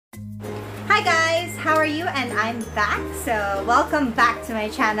Hi guys, how are you? And I'm back. So welcome back to my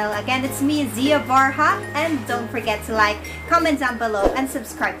channel. Again, it's me, Ziaborja, and don't forget to like, comment down below, and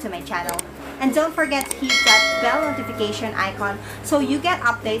subscribe to my channel. And don't forget to hit that bell notification icon so you get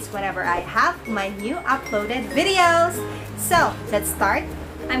updates whenever I have my new uploaded videos. So let's start.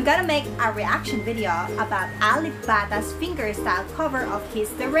 I'm gonna make a reaction video about Alif Ba Ta's Fingerstyle cover of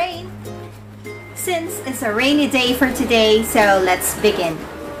Kiss the Rain. Since it's a rainy day for today, so let's begin.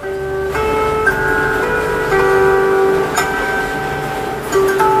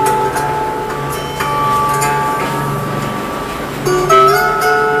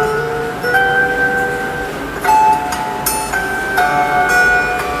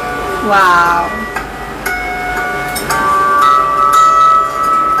 Wow.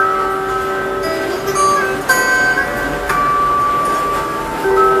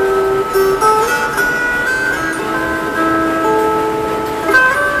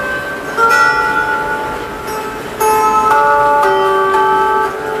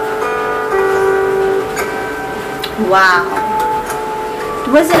 Wow.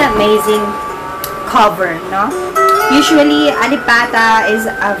 It was an amazing cover, no? Usually, Alip Ba Ta is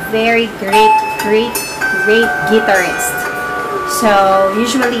a very great guitarist. So,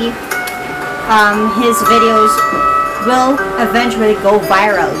 usually, his videos will eventually go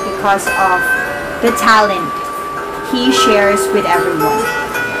viral because of the talent he shares with everyone.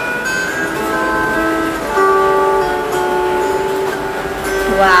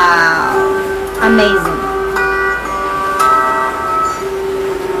 Wow. Amazing.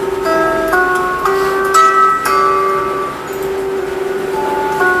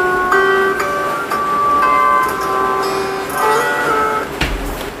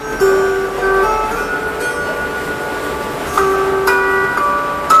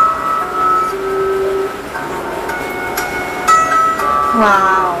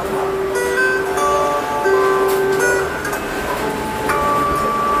 Wow.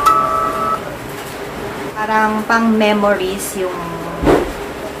 Parang pang memories yung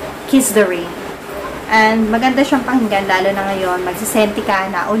Kiss the Rain. And maganda siyang pakinggan lalo na ngayon, magsisenti ka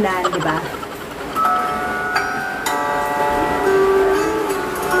na ulan, di ba?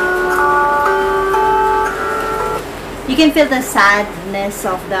 You can feel the sadness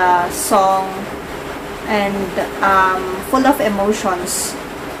of the song and full of emotions.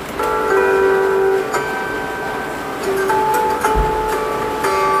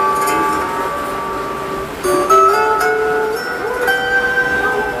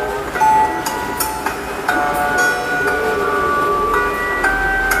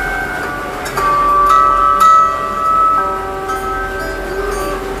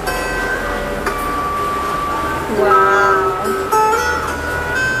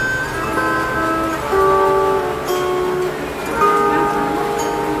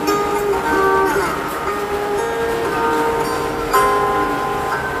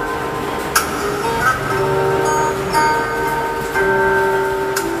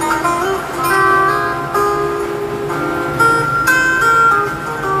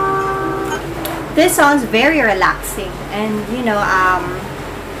 This song's very relaxing, and you know,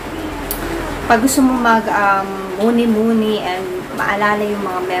 pag gusto mo mag muni-muni and maalala yung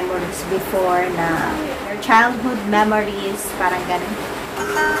mga memories before na your childhood memories, parang ganun.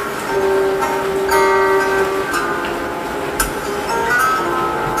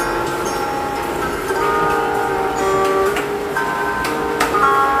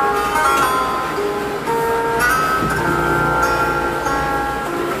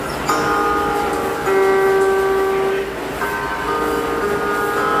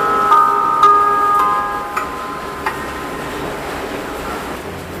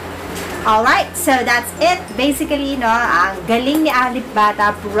 Alright, so that's it. Basically, no, ang galing ni Alif Ba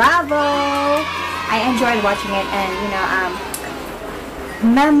Ta. Bravo! I enjoyed watching it, and you know,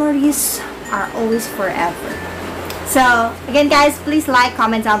 memories are always forever. So, again guys, please like,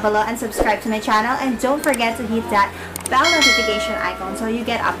 comment down below, and subscribe to my channel. And don't forget to hit that bell notification icon so you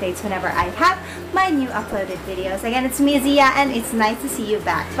get updates whenever I have my new uploaded videos. Again, it's me, Zia, and it's nice to see you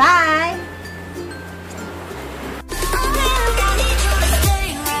back. Bye!